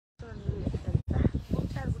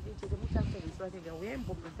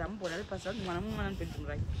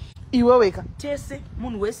Iwe weka. Chese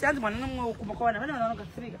munhu wese anzi mwana nomwe ukuma kwawana vana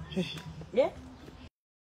vanokafirika. Yeah?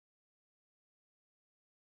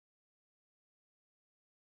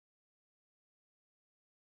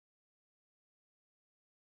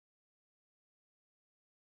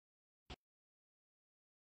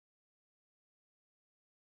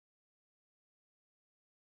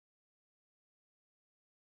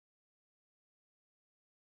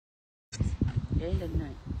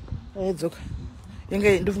 It's okay.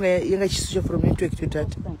 Yenga chisucho from network to that.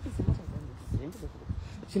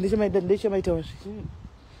 Chindisha maita washi.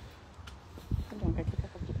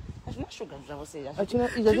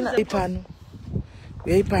 Achina ipano.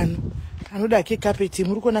 We ipano. Anoda ke carpet,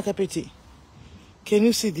 muruko na carpet. Can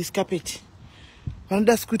you see this carpet?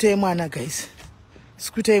 Vanoda scooter yemwana guys.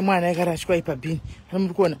 Scooter yemwana yakarashwa ipa bin.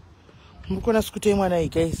 Murukona. Murukona scooter yemwana iyi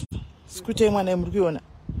guys. Scooter yemwana murikuona.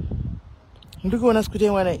 Murikuona scooter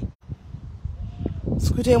yemwana iyi.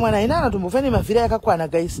 Scooter yemwana ina anotombofane mavhiri yakakwana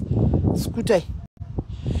guys. Scooter.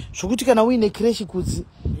 Zvokuti kana uine crash kudzi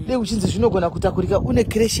dei uchinzi zvinogona kutakurika une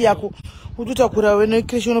crash yako utotakura wene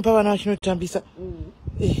crash unopa vana vachinotambisa.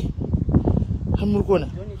 Hamurikuona.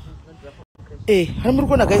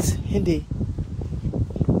 Hamurikuona guys ende.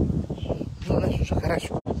 Nona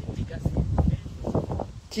zvakarashwa.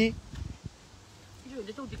 Chi?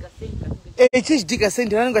 Chichidiga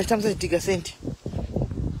sendi vanenge vachitambisa chidiga sendi.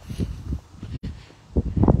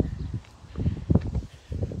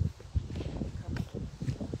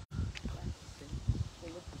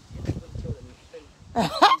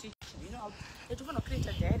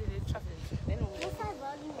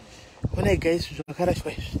 Ona guys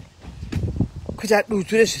zvakarashwa izvi. Kuti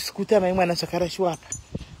adudzure zvisikuta mai mwana zvakarashwa apa.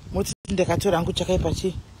 Moti ndakatora hangu chakaipa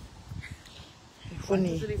chi.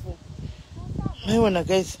 Foni. Maiona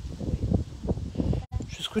guys.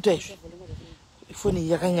 Zvisikuta izvi. Foni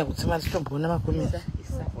yakanya kutsima nditomboona makomeza.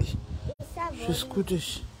 Zvisikuta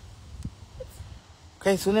izvi.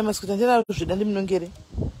 Guys une masikuta ndina kuzvida ndimunongere.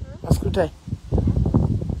 Masikuta.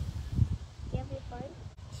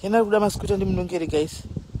 Yana kuda masikuta ndimunongere guys.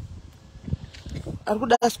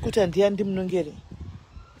 Arikuda scooter ndiya ndimunongere.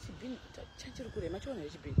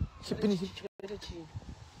 Chipini.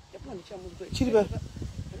 Chiri ba.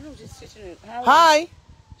 Hi.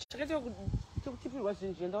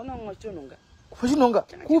 Kuchinonga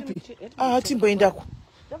kupi? Timboendako.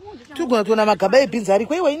 Tugona tuona magaba ebinzi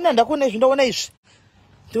ariko iwe ina ndakuona izvi ndaona izvi.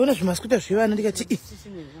 Ndaona zvimaskuta zvevana ndikati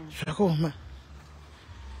zvakaoma.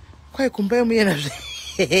 Kwai kumba yemuyena zve.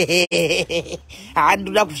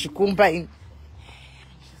 Ndoda kuzvikumba ini.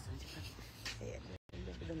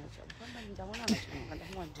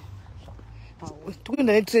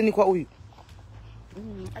 Tukuenda netreni kwa uyu.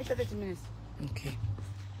 Aisha 30 minutes. Okay.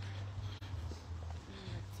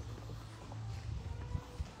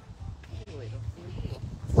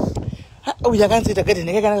 Uya kanzita kati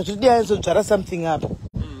ndeke kana kuti dia nzodzara something up.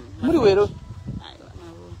 Muri wero.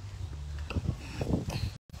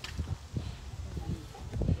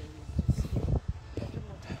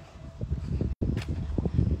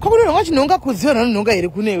 Kokuno ngachinonga kudziwa nanonga iri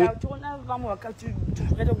kunewe.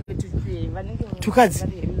 Tukadzi.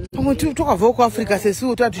 Pamwe tukabva ku Africa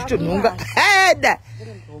sesu tatu chitononga. Heda.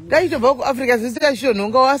 Ndaitobva ku Africa sesu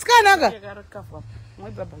chitononga wasikanaka.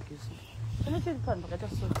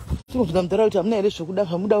 Tinokuda mudhara kuti amuna ere zvokuda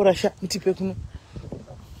zvamuda urasha mutipe kuno.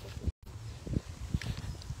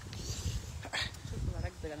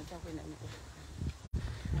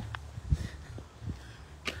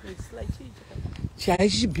 Chai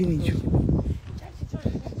chibini icho.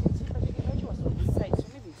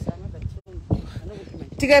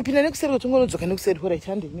 Tikapinda nekuseri tungondodzoka nekuseri hora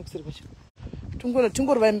ichande nekuseri kwacho.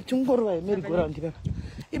 Tungorova merry go round baba.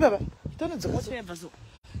 Ibaba, tonodzoka.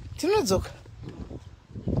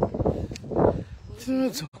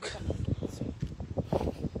 Tinodzoka.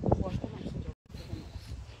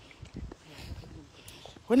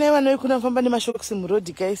 Kuna vana kuna kufamba nemashoksi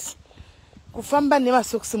muroad guys. Kufamba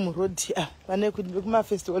nemasoksi muroad vana kuma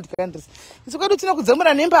first world countries. Isokado tina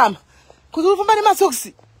kudzamura nembama. Kuti ufamba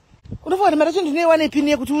nemasoksi. Unofunga mari yacho ndinoiwana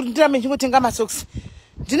ipini yekuti ndirame ndingotenga masoksi.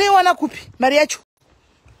 Ndinoiwana kupi mari yacho?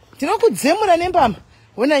 Ndinokudzemura nembama.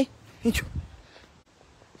 Honai icho.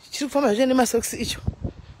 Chiri kufamba zvene nemasoksi icho.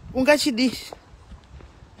 Ungachidi.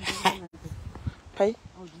 Pai?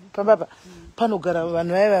 Pababa. Panogara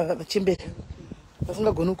vanhu vaya vachembera.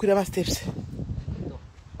 Vasingagoni kukwira ma steps.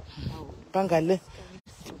 Pangale.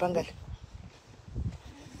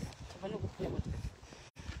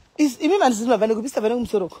 Imi manzima vane kupisa vane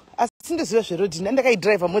kumsoroko. Asindoziva zveroad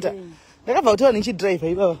ndakaidraiva mota. Ndakabva kutaura nichidriva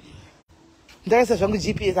ibaba. Ndakaisa zvangu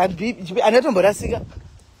GPS anatomborasika.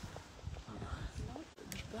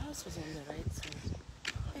 was on the right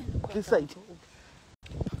side. This side.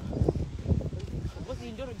 What the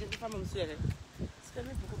indoor did from Muslim?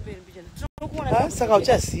 Saka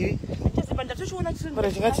uchazivi.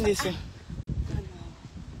 Para chingati lese.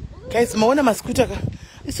 Guys, maona maskuta ka.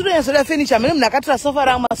 Isuru yazoda furniture mene munhu akatora sofa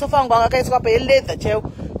rangu, masofa angu akaiswa pa leather chaiwo.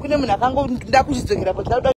 Kune munhu akangoda kuchidzokera kuti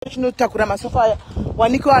dauda chinotakura masofa aya.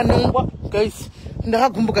 Waniko anongwa, guys.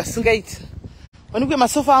 Ndakagumbuka singaiti. Waniko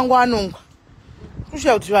masofa angu anongwa.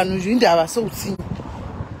 Kusha kuti vanhu zvindava so utsinyi.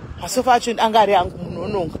 Masofa acho anga ari angu munhu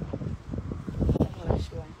ononga.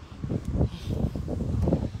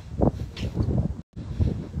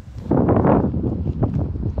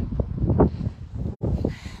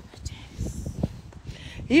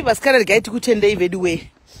 Hii baskara regai tikutendei veduwe.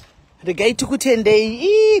 Regai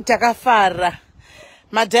tikutendei. Takafara.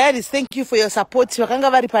 My diaries, thank you for your support. Vakanga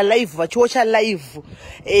vari pa live, vachiwatcha live.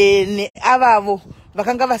 Ne avavo.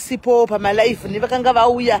 Vakanga vasipo pa ma live. Ne vakanga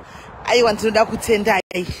vauya. Aiwa ndinoda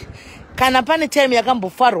kutendai. Kana pane time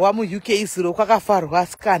yakambofarwa mu UK izuro kwakafarwa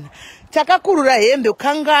skana. Takakurura hembe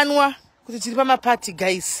kanganwa kuti tiri pa mapati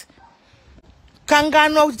guys.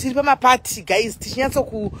 Kanganwa kuti tiri pa mapati guys. Tichinyatso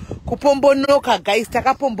kupombonoka guys.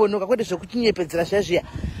 Takapombonoka kwete zvekuchinyepedzera zvazviya.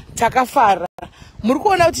 Takafara. Muri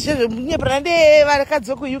kuona kuti zvenyepera nde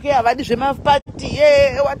vakadzi ku UK avadi zvemapati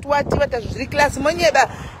wati zviri class monyeba.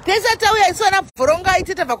 Tesa tauya isona bvoronga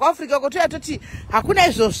itetava ku Africa kuti atoti hakuna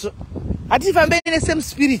izvozvo. Hatifambe ne same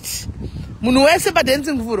spirit. Munhu wese pa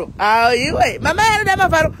dancing furo. Iwe mama yanoda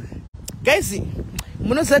mavharo. Guys,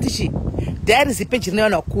 munozati chi diaries page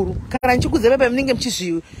newana wakuru. Kana nchikudze pepe mninge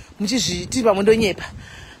mchizviti pamondonyepa.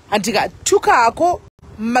 Andika tuka hako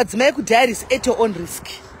madzimai ku diaries at your own risk.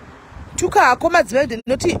 Tuka hako madzimai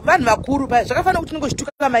noti vanhu vakuru pa zvakafanira kuti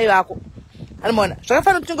unongoshituka mai vako. Anamona,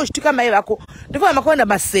 zvakafanira kuti unongoshituka mai vako. Ndofana makaona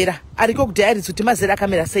mazera ariko ku diaries kuti mazera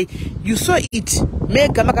kamera sei. You saw it.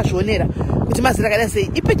 Mega makazvionera kuti mazera kana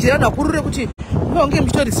sei. Ipeji revanhu vakuru rekuti unonge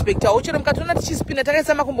mchito respecta. Uchero mukatona tichispina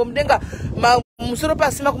takaisa makumbo mudenga, musoro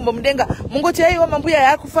pasi makumbo mudenga. Mungoti aiwa mambuya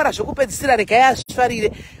yakufara zvokupedzisira rega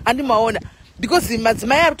yazvifarire. Andimaona. Because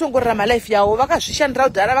madzimai ari kutongorarama life yawo vakazvishandira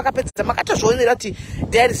kudhara vakapedza makatozvionera kuti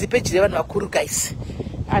diaries page revanhu vakuru guys.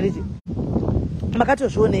 Ariti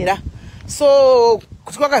makatozvionera. So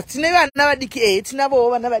kuti kwakazi tine vana vadiki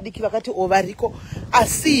tinavo vana vadiki vakati variko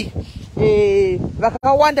asi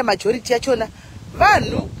vakawanda majority yachona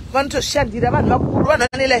vanhu vanotoshandira vanhu vakuru vanhu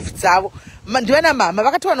vane life dzavo. Ndivana mama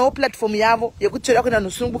vakatowanawo platform yavo yekuti toda kuenda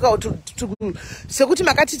nosunungukawo sekuti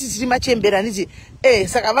makati tiri machembera nditi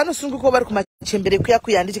saka vanosunungukawo vari kumachembere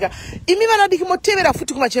kuya nditika imi vanodiki motevera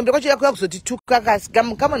futi kumachembere kwacho yakuya kuzotituka kasi.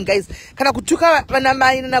 Come on guys, kana kutuka vana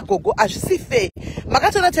mai nagogo azvisi fair.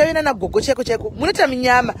 Makatona tavena nagogo chaiko munoita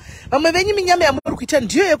minyama. Vamwe venyu minyama yamuri kuita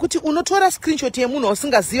ndiyo yekuti unotora screenshot yemunhu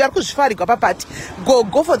usingazivi ari kuzvifarirwa papati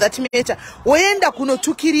gogo for that matter woenda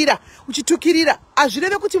kunotukirira uchitukirira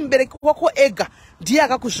azvireve kuti mubereki wako ega ndiye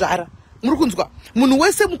akakuzvara. Muri kunzwa munhu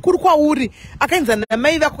wese mukuru kwauri akaenzana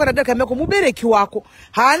namai vako kana dada kameko mubereki wako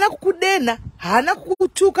haana kukudena haana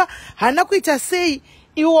kukutuka haana kuita sei.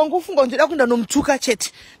 Iwe wangofunga ndoda kunda nomutuka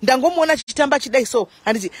chete ndangomuona chitamba chidai so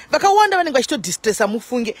handiti vakawanda vanenge vachitodistressa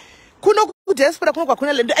mufunge kuno kudiaspora kuno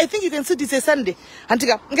kwakuna lendo. I think you can see this a Sunday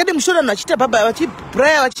handika ngade mushora vanhu vachita baba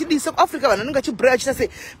vachibraya vachidisa ku Africa vanhu vanenge vachibraya vachita sei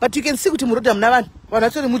but you can see kuti murodha muna vanhu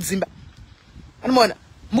vatori mudzimba. Anomaona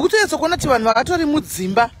mukutoedza kuona kuti vanhu vakatori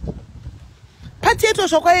mudzimba pati yeto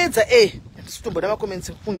zvakaedza ndisitomboda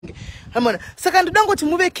makomenti funge. Anomaona saka ndoda ngoti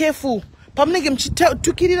muve careful pamunenge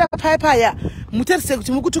muchitukirira paya mutarise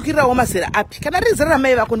kuti mukutukirirawo mazera api. Kana rizera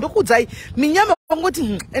ramai vako ndokudzai minyama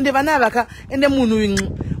ngoti ende vana vaka ende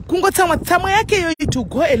munhu kungotsamwa yake iyo to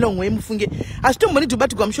go along way mufunge. Azvitomboni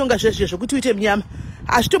dhubatigwa mushonga zvezvo zvokuti uite minyama.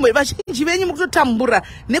 Azvitomboni vazhinji venyu mukutotambura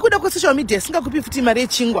nekuda kwesocial media singakupi futi mari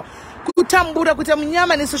yechingwa kutambura kuita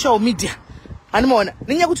munyama nesocial media. Anomaona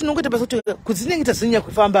nenyaya kuti unongoita basa kuti kudzinenge tazinya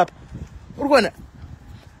kufamba apa. Uri kuona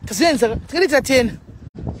tazienza tikaita tena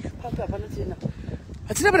papa panotena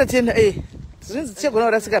hatina para tena zvinzi tichagona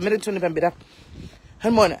kurasika marathon pamberi apa.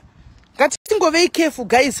 Anomaona ngatingove careful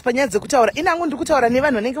guys panyaya dzekutaura. Inangu ndiri kutaura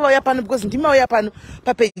nevanhu vanenge vauya pano because ndimi vauya pano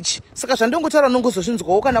papage saka zvandongotaura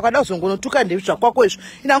unongozozvinzwawo kana ukada kuzongonotuka ndevi zvakwako izvo.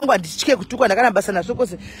 Inangu handitye kutukwa ndakana basa nazvo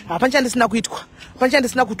because hapanchandisina kuitwa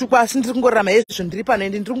panchandisina kutukwa asi ndiri kungorarama hezvo ndiri pano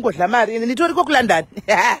ende ndiri kungodla mari ende nditoriko kuLondon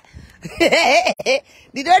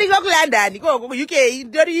nditoriko kuLondon koko UK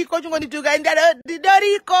nditoriko chingondituka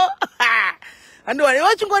nditoriko andiwana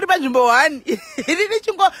iwo chingori panzvimbo 1 ini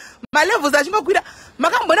chingo malevels achingokwira.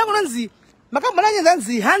 Makambona kunonzi makambona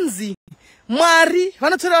nyanzi hanzi Mwari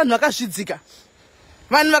vanotora vanhu vakazvidzika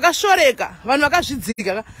vanhu vakashoreka vanhu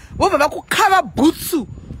vakazvidzika vobva vakukava bhutsu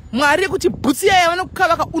mwari kuti bhutsu yaya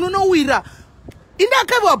vanokukavaka unonowira.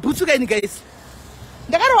 Indakaviwa bhutsu kaini guys.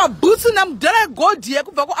 Ndakarowa bhutsu namudhara godhi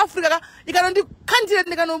yekubva kuAfrica ikanondikandira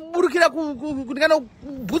ndikanoburukira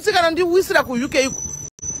bhutsu ikanondiwisira kuUK iko.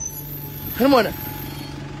 Unoona?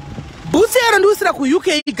 Bhutsu yarondiwisira kuUK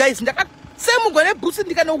guys. Ndakasemugwa nebhutsu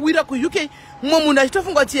ndikanowira kuUK. Mumwe munhu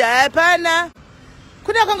achitofunga kuti hapana.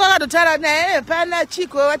 Kuna kwanga akatotara naye hapana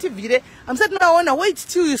chiko wativhire. Amusati maona wait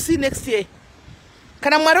till you see next year.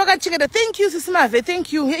 Kana mwari wakachengeta thank you sisi mave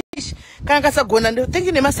thank you. Kana kasagona thank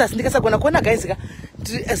you nemasasi ndikasagona kuona guys ka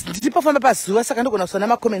ndiri pafamba pazuva saka ndogona kusona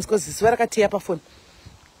ma comments cause zuva rakateya pafoni.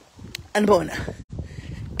 Anibona.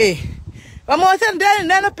 Vamwe vati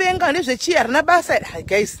ndanopenga nezvechi harina basa.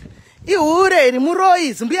 Guys, ihure iri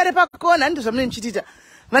muroi zimbuya repakona ndizvo zvamunenge muchitiita.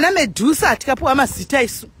 Vana Medusa tikapuwa mazita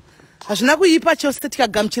isu. Hazvina kuipa chose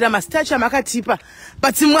tikagamuchira mazita acho amakatipa.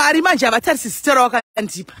 But mwari manje havatarisi zita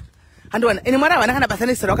rawakandipa. Andiwana ene mwari havana kana basa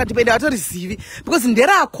nezita rawakandipa ende havatorizivi because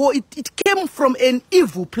nderako it came from an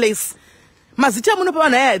evil place. Mazita munopa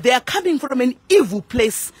vanhu aya they are coming from an evil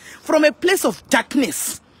place, from a place of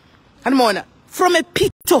darkness. Andimaona, from a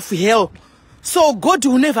pit of hell. So God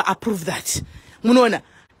will never approve that. Munoona,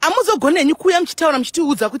 amuzogona henyu kuuya muchitaura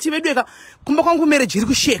muchitiudza kuti vedweka kumba kwangu marriage iri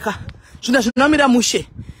kusheka. Zvinhu zvinomira mushe.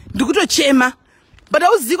 Ndikutochema. But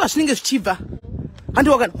hauzivi kwazvinenge zvichibva.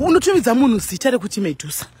 Andiwakana unotumidza munhu zita rekuti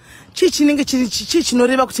Medusa. Chii chinenge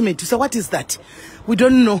chinoreva kuti Medusa? What is that? We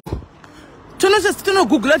don't know.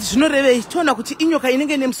 Tonogoogle kuti zvinorevei. Toona kuti inyoka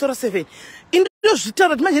inenge ine musoro 7.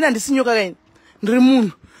 Indozvitaura kuti manje handisi nyoka kaini. Ndiri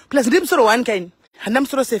munhu. Plus ndiri musoro 1 kaini. Handina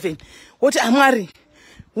musoro 7. Woti amwari.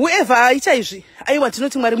 Whoever aita izvi, aiwa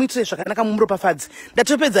tinoti mwari muitire zvakanaka mumuropafadzi.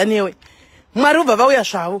 Ndatopedza newe. Mwari vobva vauya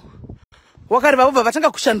zvavo. Wakari vabva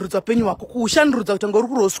vatanga kushandurudza upenyu hwako, kushandurudza kuti uri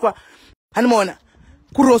kuroswa. Hanimaona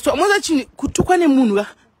kuroswa mwaza chini kutukwa nemunhu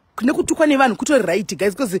nekutukwa nevanhu kutori right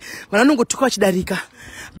guys because vanongotukwa vachidarika.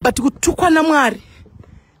 But kutukwa naMwari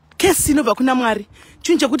kesi inobva kuna Mwari.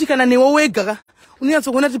 Chinhu chekuti kana newe wega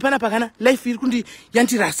unonyatsokuona kuti pana pakana life iri kundi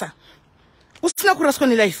yandirasa. Usina kuraswa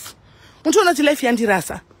nelife. Unotoona kuti life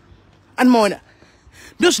yandirasa. Hanimaona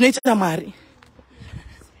ndizvo zvinoita Mwari.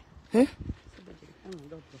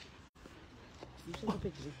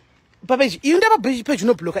 Page, you never page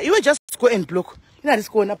no blocker. You just go and block. You know this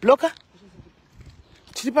corner blocker.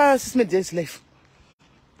 Chilipa SIS MELLY's life.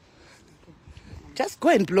 Just go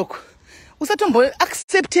and block. Usatombo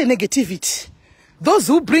accept negativity. Those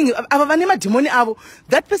who bring avanema demoni avo,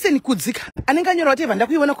 that person kudzika. Anenga nyora whatever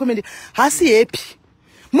ndakuiona comment. Hasi happy.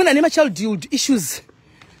 Muna nema child issues.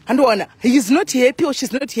 And one, he is not happy or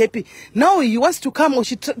she's not happy. Now he wants to come or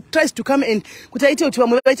she tries to come and kutaite uti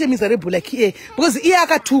wamwaite miserable like here. Because iye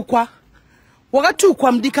akatukwa.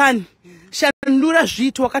 Wakatukwa mdikani. Shandura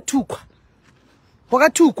zvitu wakatukwa.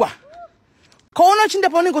 Wakatukwa. Kaona chinda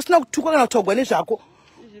paone ngosina kutukwa kana kutogwa nezvako.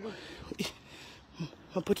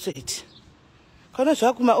 Maportrait. Kaona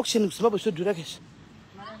zvako ma auction kuZimbabwe zvodhura kesha.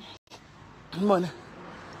 Mona.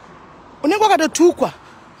 Unenge wakatotukwa.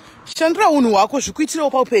 Shandura unhu hwako zvikuitirawo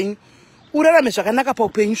paupenyu. Urarame zvakanaka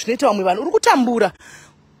paupenyu zvinoita vamwe vanhu. Uri kutambura.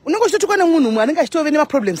 Unenge uchitotukwa nemunhu umwe anenge achitove nema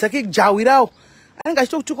problems ake jawirawo. Anenge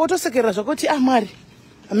achitokutukwa utosekerera zvako kuti Mwari.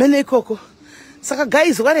 Amene ikoko. Saka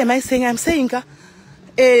guys, what am I saying? I'm saying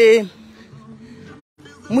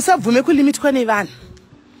musabvume kulimitwa nevanhu.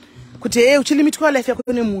 Kuti uchilimitwa life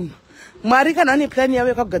yako nemunhu. Mwari kana ane plan yawe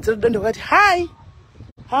yakagadzira dondo wakati, "Hi.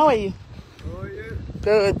 How are you?" Oh yeah.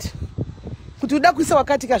 Good. Kuti uda kuisa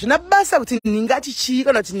wakati hazvina basa kuti ningati chii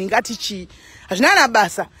kana kuti ningati chii. Hazvina na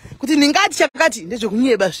basa. Kuti ningati chakati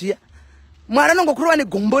ndezvekunyeba zviya. Mwari anongokurova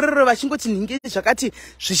negombororo vachingoti ningati zvakati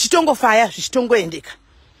zvichitongofaya zvichitongoendeka.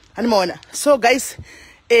 Animaona. So guys,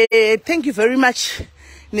 thank you very much.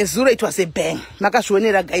 Nezuro it was a bang.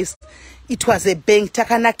 Makazvionera guys. It was a bang.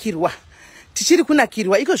 Takanakirwa. Tichiri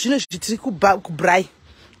kunakirwa. Iko zvino zvitiri kubrai.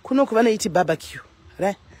 Kuno kuvanoiti barbecue.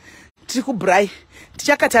 Right? Tiri kubrai.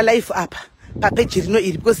 Tichakata live apa. Papage rino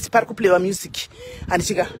iri because pari kuplaywa music.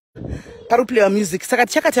 Andichika. Pari kuplaywa music. Saka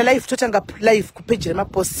tichakata live totanga live kupage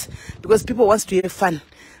remapost because people wants to have fun.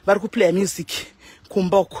 Vari kuplaya music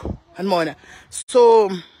kumboko. Animaona. So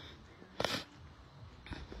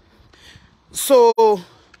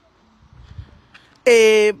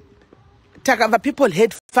the people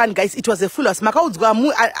had fun guys. It was a full house. Makaudzwa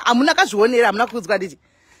amuna kazvionera amuna kuudzwa nditi.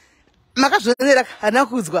 Makazvionera hana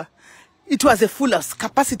kuudzwa. It was a full house,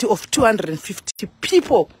 capacity of 250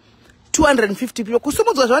 people. 250 people.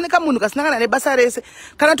 Kusumudzwa zvaoneka munhu kasinangana nebasa rese.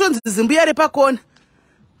 Kana tonzi zimbuya repakona.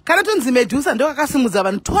 Kana tonzi Medusa ndo akasimudza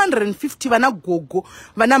vanhu 250 vana gogo,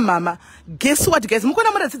 vana mama. Guess what guys?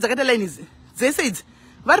 Mukona muratidza dzakata line idzi. Dzese idzi.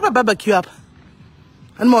 Vari pa barbecue apa.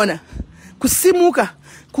 Animaona. kusimuka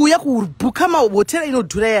kuuya kubhuka mahotera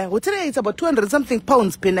inodhura ya hotera it's about 200 something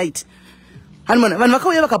pounds per night. Hanimona vanhu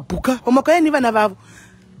vakauya vakabhuka vamakauya nevana vavo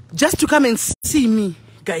just to come and see me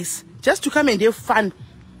guys, just to come and have fun.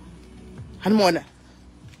 Hanimona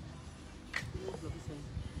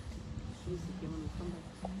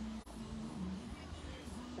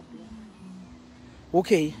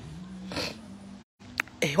okay.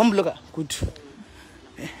 Wambuloka good.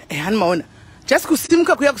 Hanimona just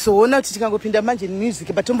kusimuka kuya kuzoona kuti tikangopinda manje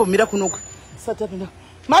music batombomira kunoku satapinda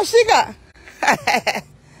masvika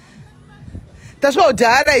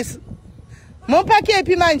tasvodhara isu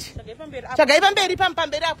mopakepi manje chagai pamberi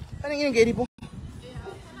pamberi apo pane inenge iripo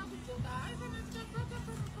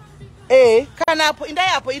kana apo indai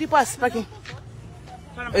apo iripo asi pake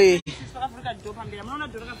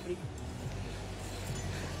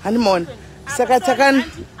hanimona saka tsakani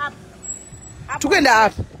tukuenda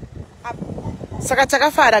apo saka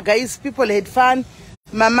takafara guys, people had fun.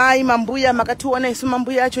 Mamai mambuya makationa isu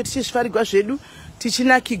mambuya acho tichizvifarigwa zvedu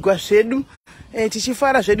tichinakigwa zvedu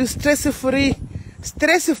tichifara zvedu stress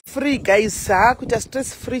free guys. Kuita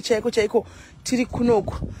stress free chaiko tiri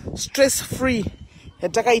kunoko, stress free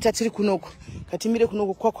yatakaita tiri kunoko katimire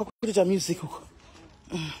kunoko kwakuita music uko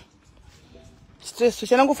stress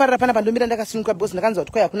chanangofarira pana pandomira ndakasimuka because ndakanzwa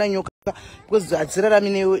kuti kwai hakuna nyoka because adzirarami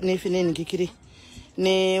neningikiri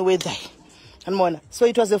neweather. So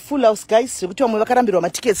it was a full house guys. It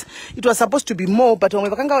was supposed to be more, but when we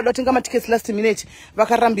were getting my tickets last minute,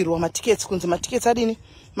 vakarambirwa my tickets kunze my tickets adini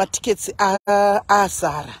my tickets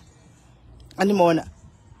asara. Animona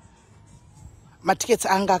my tickets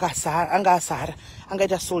anga asara anga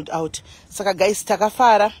just sold out. Saka guys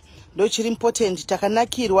takafara ndo chiri important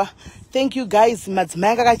takanakirwa. Thank you guys.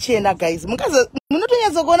 Madzimai akachena guys.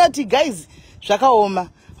 Munotonyatsa kuona kuti guys zvakaoma.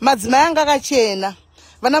 Madzimai anga akachena.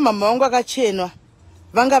 Vana mama wangu akachenwa.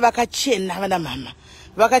 Vanga vakachena vana mama.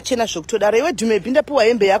 Vakachena zvokutodaro. Iwe Dhume ndapiwa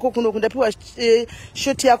hembe yako kuno kundapiwa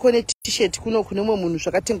shoti yako ne t-shirt kuno kune mumwe munhu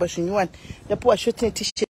zvakatengwa zvinyuwani. Ndapiwa shoti ne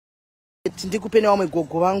t-shirt ndikupe nawo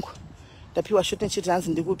gogo wangu. Ndapiwa shoti ne t-shirt hanzi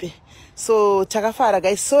ndikupe. So takafara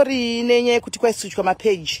guys. Sorry nenye kuti kwaisuchwa ma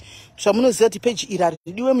page. Zvamunoziva kuti page ira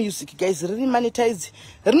ridiwe music guys riri monetize.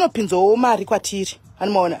 Rinopinzawo mari kwatiri.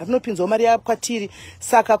 Hanimona rinopinzawo mari kwatiri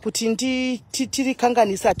saka kuti tiri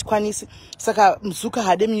kanganisa atikwanisi saka mzuka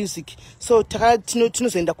hade music. So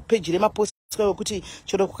tinozoenda kupage remapost kuti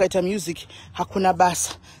choro kukaita music hakuna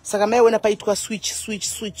basa saka maiona paitwa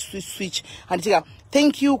switch handitika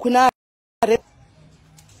thank you kuna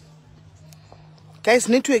guys.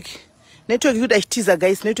 Network yuda teaser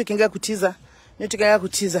guys, network inga kutiza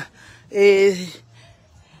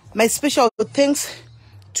my special thanks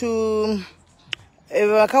to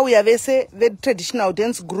wakauya vese the traditional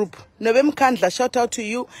dance group novemukandla. Shout out to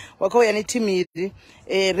you wakauya netimiri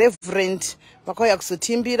Reverend wakauya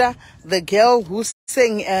kuzotimbira, the girl who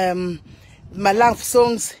sang my love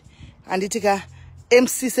songs anditika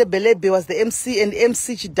MC Sebelebe was the MC and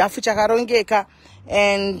MC Chidafu chakarongeka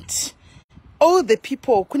and all the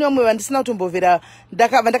people. Kune vamwe vandisina kutombovera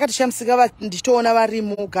vandakatishamsika nditoona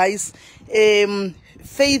varimo guys.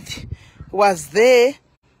 Faith was there.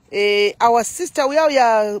 Our sister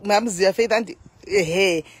Uya Mamzia Faith and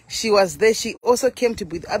she was there. She also came to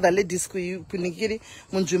with other ladies kunikiri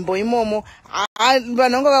munjimbo imomo.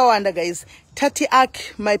 Vanonga wanda guys. Tati Ak,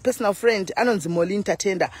 my personal friend, Anonzi Molinta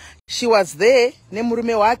Taenda. She was there.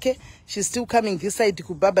 Nemurume wake. She's still coming this side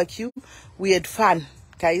to barbecue. We had fun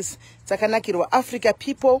guys. Takanakirwa Africa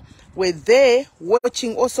people were there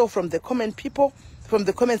watching also from the comment people. From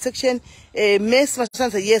the comment section, yes,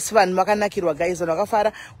 van makanakirwa guys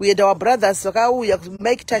wakafara. We had our brothers wakauya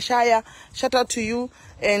Mike Tashaya, shout out to you,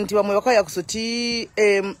 and wamwe wakauya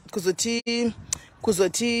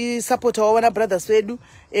kuzoti support our brothers wedu.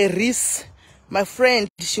 Reese, my friend,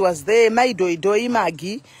 she was there. My doi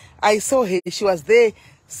Maggie, I saw her, she was there.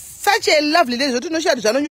 Such a lovely lady.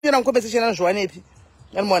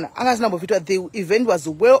 The event was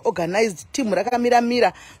well organized. Team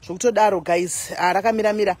rakamira zvokutodaro guys,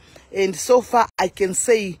 rakamira, and so far I can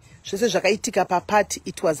say zvakaitika papati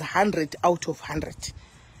it was 100 out of 100.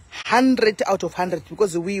 100 out of 100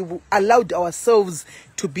 because we allowed ourselves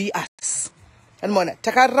to be us. And mona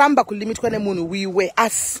takaramba kulimitwa nemunhu. We were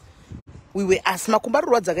us. Makumba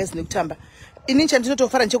rwadza guys nekutamba. Ini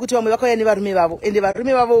chandinotofara nchekuti vamwe vakauya nevarume vavo ende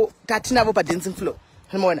varume vavo tatinavo pa dancing floor.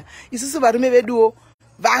 Unaona isusu varume veduwo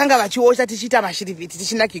vakanga vachiosha tichiita mashirivhiti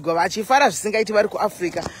tichinakigwa vachifara zvisingaiti vari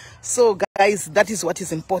kuAfrica. So guys, that is what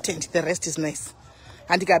is important, the rest is nice.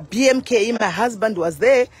 Andika BMK, my husband was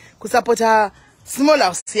there kusupporta small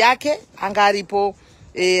house yake anga aripo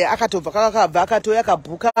akatobva kakabva akatoya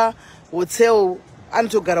akabuka hotel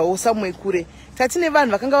anotogarawo somewhere kure. Tatine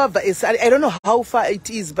vanhu vakanga vabva I don't know how far it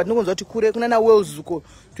is, but nogonzwa kuti kure kuna na Wales uko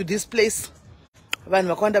to this place. Vanhu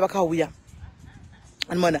vakawanda vakauya.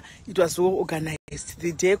 Anmona, it was so organized.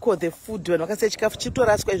 The decor, the food, vanhu vakasiya chikafu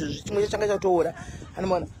chitoraswa izvozvo chimwe changa chatoora.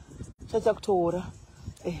 Anmona, chakutoora.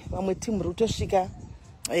 Vamwe team rutosvika.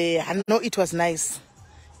 I know it was nice.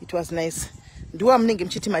 It was nice. Ndiwa munenge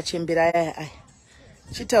mchiti machembera aya.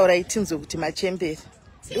 Chitaura itinzo kuti machembere.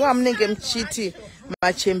 Ndiwa munenge mchiti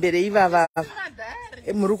machembere ivava.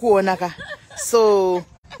 Muri kuona ka. So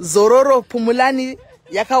Zororo Pumulani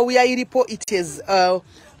yakauya iripo. It is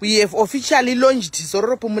we have officially launched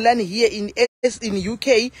Zororo Pumulani here in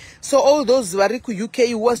UK. So all those Variku UK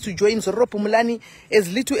who wants to join Zororo Pumulani as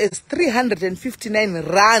little as 359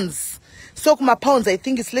 rands. So my pounds, I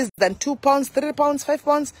think it's less than 2 pounds, 3 pounds, 5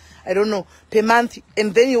 pounds, I don't know, per month.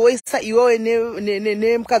 And then you always say you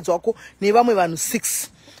name kadzwako nevamwe vanhu 6.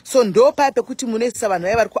 So ndo pape kuti munesa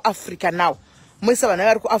vanhu vari ku Africa now. Munesa vanhu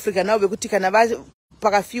vari ku Africa now bekuti kana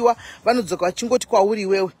pakafiwa vanodzoka vachingoti kwauri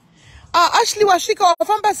wewe. Ashley wasvika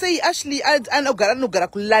wafamba sei? Ashley anogara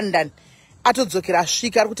ku London. Atodzokera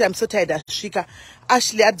asvika kuti I'm so tired asvika.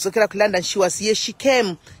 Ashley atodzokera ku London. She was here. She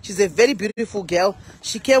came. She's a very beautiful girl.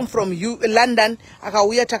 She came from London.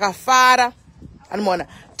 Akauya takafara. Anmona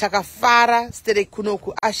takafara stay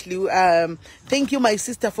kunoku. Ashley, thank you my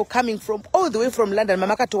sister for coming from all the way from London.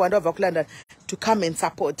 Mama katowanda over ku London to come and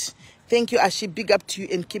support. Thank you Ashley. Big up to you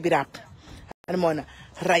and keep it up. Anmona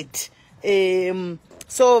right.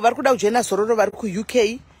 So varikuda kujoina Zororo vari ku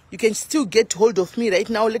UK. You can still get hold of me right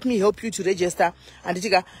now. Let me help you to register. And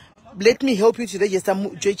let me help you to register.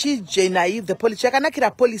 Joichi Jenai, the policy.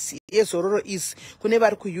 Kanakira policy. Yes, Zororo is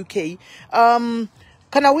kunevar ku UK.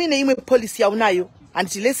 Kana wine imwe policy yaunayo.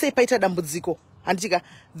 And let's say paita dambudziko. And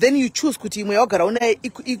then you choose kuti imwe yogara una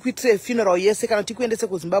equity funeral. Yes, kana tikuendese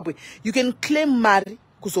ku Zimbabwe. You can claim mari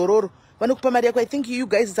ku Zororo. Vanokupa mari yako. I think you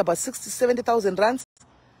guys it's about 60-70,000 rands.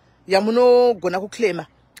 Yamuno gona ku claima.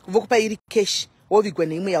 Vokupa iri cash. You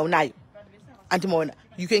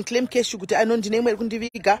can claim cash kuti anondine imwe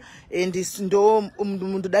kundiviga and ndo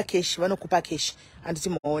mundu da cash vanokupa cash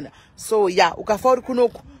anditimaona. So yeah, ukafa uri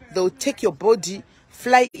kunoku they'll take your body,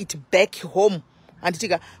 fly it back home.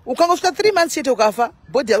 Anditika ukangosvika 3 months chete ukafa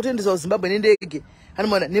body yakutoendesa kuZimbabwe nendege.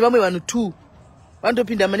 Anomaona nevamwe vanhu 2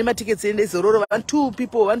 vandopinda mane matickets ende Zororo 2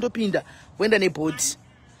 people vandopinda voenda nebody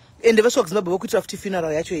ende vasvika kuZimbabwe vokuitira futi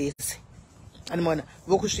funeral yacho yese. Anmona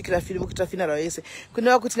vokusvikira funeral yese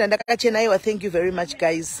kunova kuti ndakachena. Thank you very much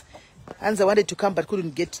guys. Hands I wanted to come but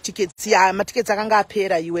couldn't get tickets. Yeah, my tickets akanga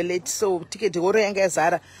apera, you were late. So ticket horo yanga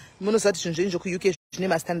yazara munozati zvinhu zvinhu ku UK zvine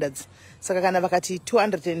ma standards. Saka kana vakati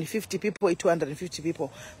 250 people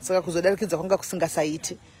saka kuzodarikidza kwanga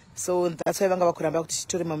kusingasaiti. So that's why vanga vakuramba kuti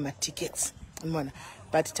titore ma tickets. Anmona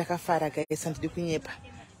but takafara guys andidi kunyepa.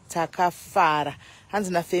 Takafara. Hands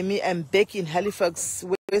na Femi, I'm back in Halifax,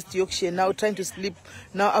 West Yorkshire now, trying to sleep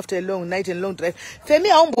now after a long night and long drive. Femi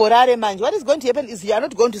aumborare manje. What is going to happen is you are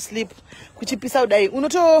not going to sleep. Kuchipisa udai.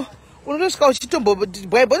 Unotosvika uchitombo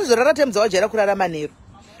bwaiboni zorara time dzawajera kurarama nero.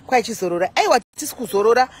 Kwai chizorora. Aiwa tisi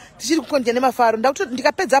kuzorora, tichiri kukonja nemafaro.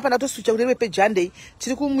 Ndikapedza apa ndatoswitcha kune page Monday,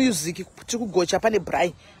 tiri ku music, tiri kugocha pane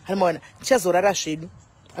Brai. Anomaona, tichazorara zvedu.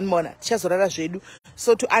 Anmona tichazorara zvedu.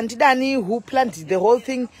 So to Auntie Dani who planned the whole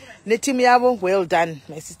thing neteam yavo, well done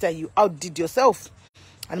my sister, you outdid yourself.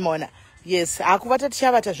 Anmona yes akuvata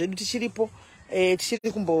tichavata zvedu tichiripo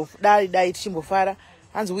tichiri kumbodai tichimbofara.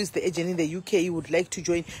 Hands who is the agent in the UK you would like to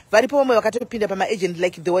join. Varipo vamwe vakatopinda pama agent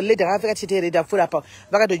like the lady akapfeka chete red afura pa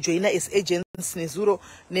vakatojoina as agents nezuro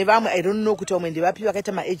nevamwe I don't know kuti vamwe ndevapi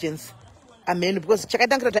vakaita ma agents. Amen, because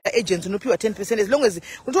chakatangira kuti agents unopiwa 10% as long as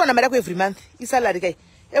unotowana mari yako every month isalary kai.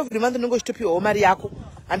 Every month unongo chitopiwa mari yako.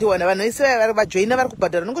 Andiwana vanhu vese vari vajoina vari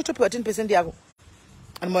kubhadhara unongo chitopiwa 10% yako.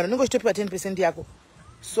 Andiwana unongo chitopiwa 10% yako.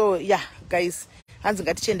 So yeah guys, hanzi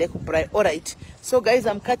ngatichiendai kuBrai. All right. So guys,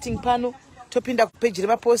 I'm cutting pano. Topinda kupage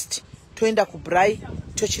rema post, toenda kuBrai,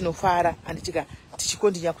 tochinofara anditika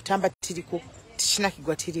tichikondinya kutamba tiriko,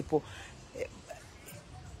 tichinakigwa tiripo.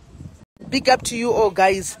 Big up to you all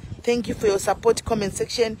guys. Thank you for your support. Comment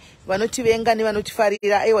section. Vanotivenga ne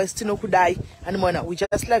vanotifarira. Aiwa tinokudai. Anmona we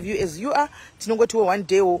just love you as you are. Tinongoti one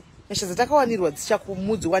day wo. Nesha dzakawanirwa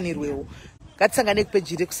dzichakumudzi wanirwewo. Ngatisangane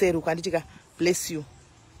kupage rekuseruka anditika bless you.